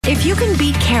If you can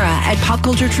beat Kara at Pop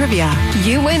Culture Trivia,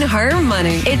 you win her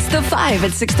money. It's the 5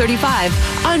 at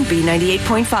 6:35 on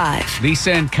B98.5.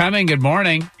 Lisa and Cumming, good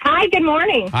morning. Hi, good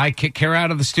morning. Hi, kick Kara out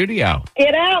of the studio.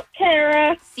 Get out,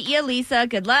 Tara. See ya, Lisa.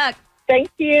 Good luck. Thank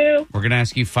you. We're going to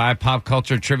ask you 5 pop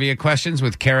culture trivia questions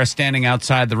with Kara standing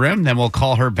outside the room. Then we'll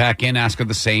call her back in, ask her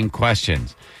the same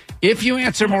questions. If you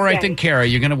answer more right than Kara,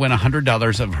 you're going to win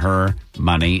 $100 of her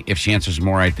money. If she answers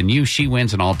more right than you, she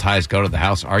wins and all ties go to the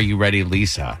house. Are you ready,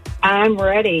 Lisa? I'm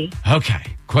ready. Okay.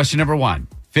 Question number 1.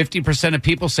 50% of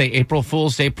people say April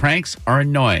Fool's Day pranks are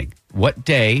annoying. What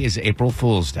day is April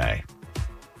Fool's Day?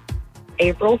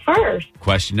 April 1st.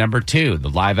 Question number 2. The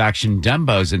live-action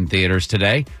Dumbo's in theaters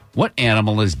today. What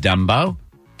animal is Dumbo?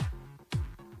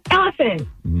 Elephant.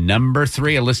 Number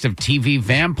 3, a list of TV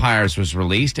vampires was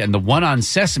released, and the one on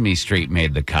Sesame Street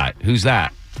made the cut. Who's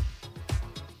that?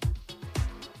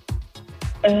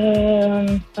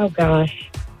 Oh gosh.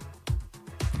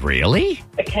 Really?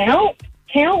 The Count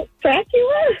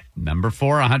Dracula? Number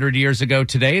 4, 100 years ago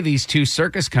today, these two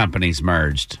circus companies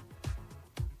merged.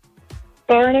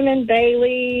 Barnum and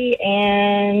Bailey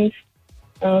and,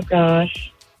 oh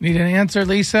gosh. Need an answer,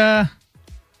 Lisa?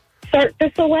 Cirque du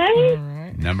Soleil?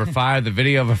 Number 5, the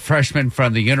video of a freshman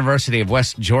from the University of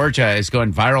West Georgia is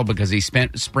going viral because he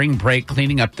spent spring break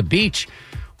cleaning up the beach.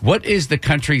 What is the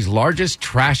country's largest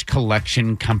trash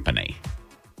collection company?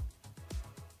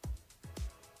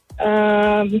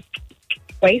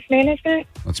 Waste Management?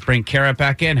 Let's bring Kara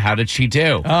back in. How did she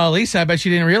do? Oh, Lisa, I bet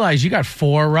you didn't realize you got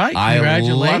 4 right.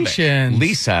 Congratulations. I love it.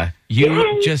 Lisa,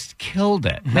 you just killed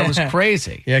it. That was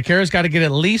crazy. Yeah, Kara's got to get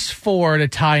at least 4 to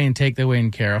tie and take the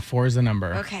win, Kara. 4 is the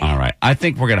number. Okay. All right. I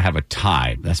think we're going to have a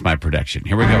tie. That's my prediction.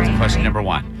 Here we go. Question number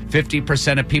 1.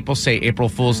 50% of people say April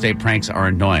Fool's Day pranks are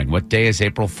annoying. What day is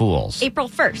April Fool's? April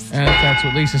 1st. And that's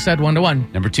what Lisa said,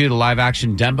 1-1. Number 2, the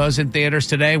live-action Dumbo's in theaters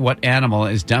today. What animal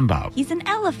is Dumbo? He's an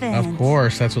elephant. Of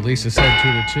course, that's what Lisa said,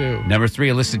 2-2. Number 3,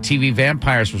 a list of TV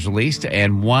vampires was released,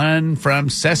 and one from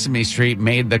Sesame Street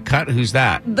made the cut. Who's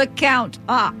that? The Count. It's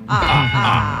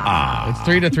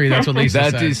 3-3. That's what Lisa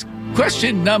said. That is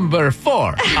question number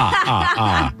 4.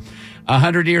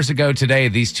 100 years ago today,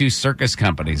 these two circus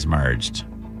companies merged.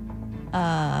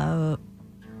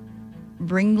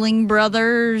 Ringling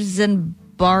Brothers and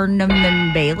Barnum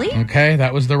and Bailey. Okay,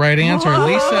 that was the right answer.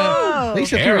 Whoa.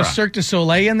 Lisa threw Kara. a Cirque du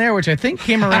Soleil in there, which I think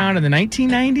came around in the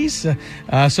 1990s.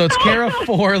 So it's Kara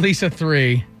 4, Lisa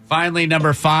 3. Finally,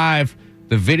 number 5,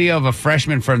 the video of a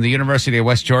freshman from the University of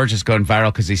West Georgia is going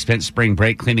viral because he spent spring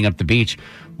break cleaning up the beach.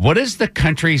 What is the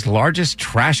country's largest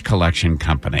trash collection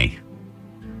company?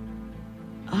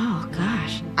 Oh,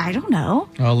 gosh. I don't know.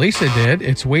 Oh, Lisa did.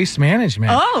 It's Waste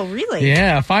Management. Oh, really?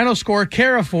 Yeah, final score,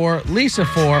 Kara 4, Lisa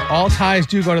 4. All ties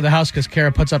do go to the house because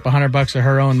Kara puts up $100 of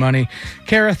her own money.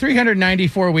 Kara,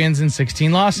 394 wins and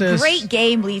 16 losses. Great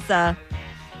game, Lisa.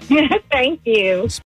 Thank you.